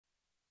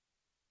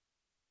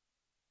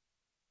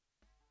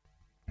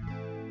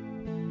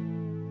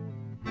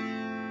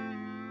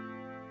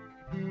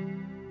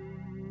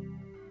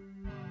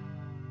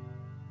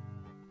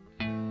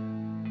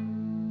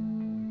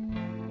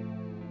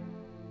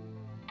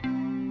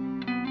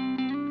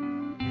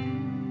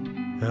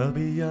I'll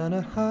be on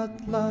a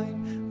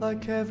hotline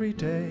like every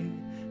day,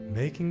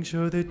 making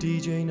sure the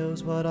DJ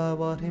knows what I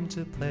want him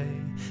to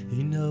play.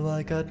 You know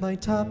I got my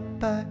top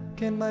back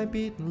and my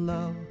beating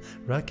low,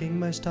 rocking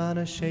my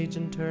stunner shades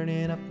and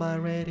turning up my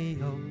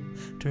radio.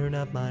 Turn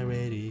up my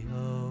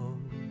radio.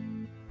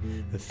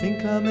 I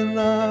think I'm in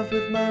love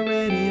with my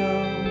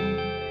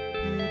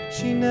radio.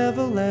 She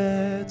never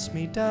lets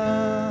me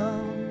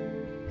down,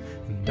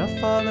 and I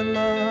fall in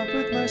love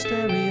with my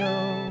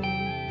stereo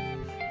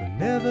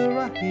whenever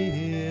I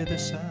hear the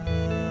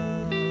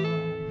sound.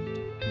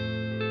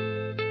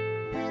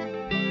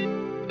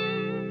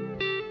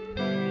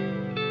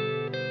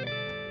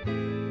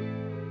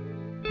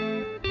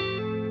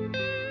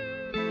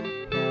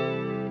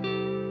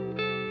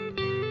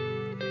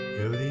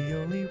 You're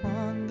the only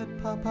one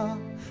that Papa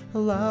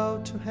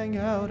allowed to hang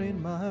out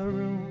in my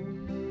room.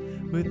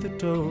 With the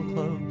door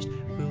closed,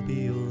 we'll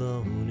be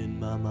alone, and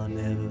Mama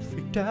never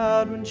freaked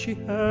out when she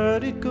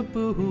heard it go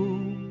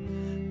boom.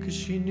 'Cause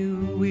she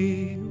knew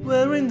we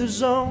were in the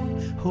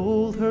zone.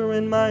 Hold her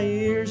in my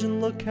ears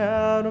and look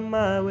out of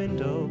my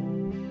window.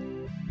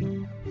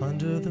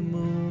 Under the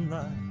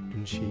moonlight,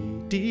 and she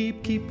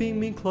deep, keeping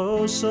me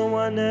close, so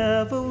I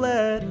never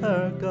let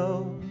her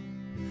go.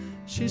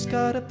 She's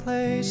got a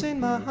place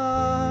in my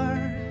heart.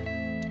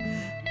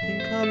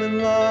 Think I'm in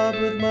love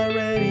with my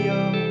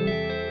radio.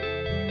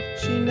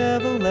 She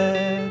never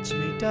lets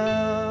me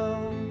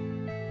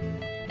down.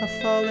 I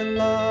fall in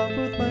love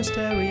with my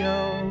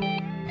stereo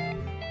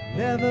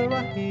whenever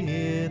I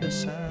hear the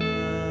sound.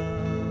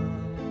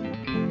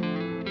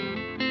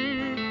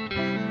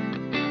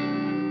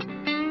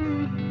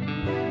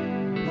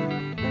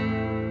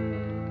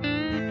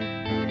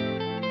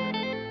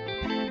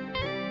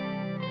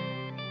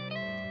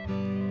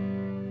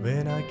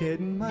 When I get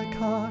in my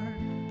car,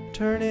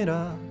 turn it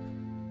up,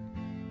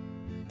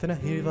 then I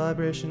hear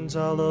vibrations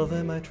all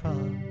over my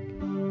trunk.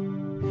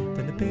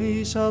 Then the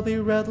bass I'll be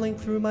rattling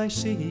through my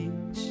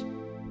seats,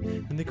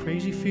 and the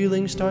crazy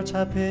feeling starts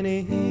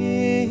happening.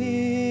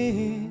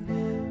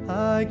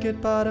 I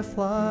get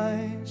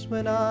butterflies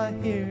when I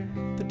hear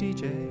the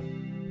DJ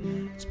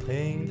is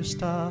playing the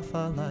stuff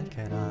I like,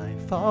 and I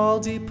fall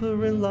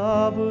deeper in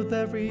love with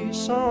every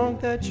song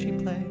that she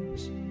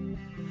plays.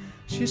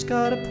 She's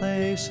got a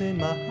place in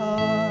my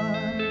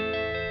heart.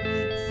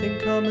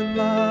 Think I'm in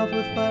love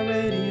with my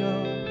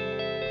radio.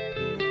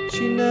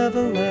 She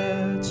never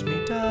lets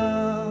me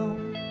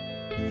down,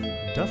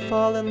 and I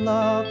fall in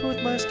love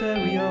with my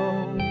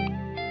stereo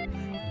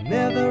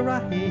whenever I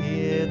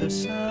hear the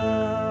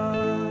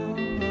sound.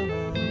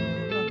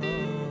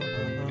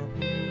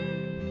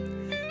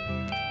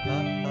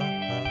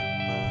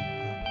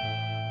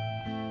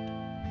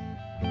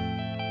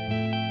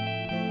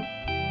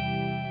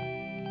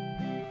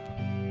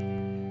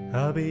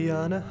 I'll be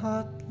on a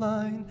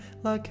hotline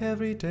like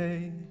every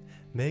day,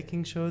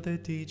 making sure the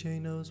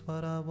DJ knows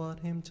what I want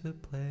him to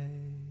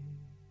play.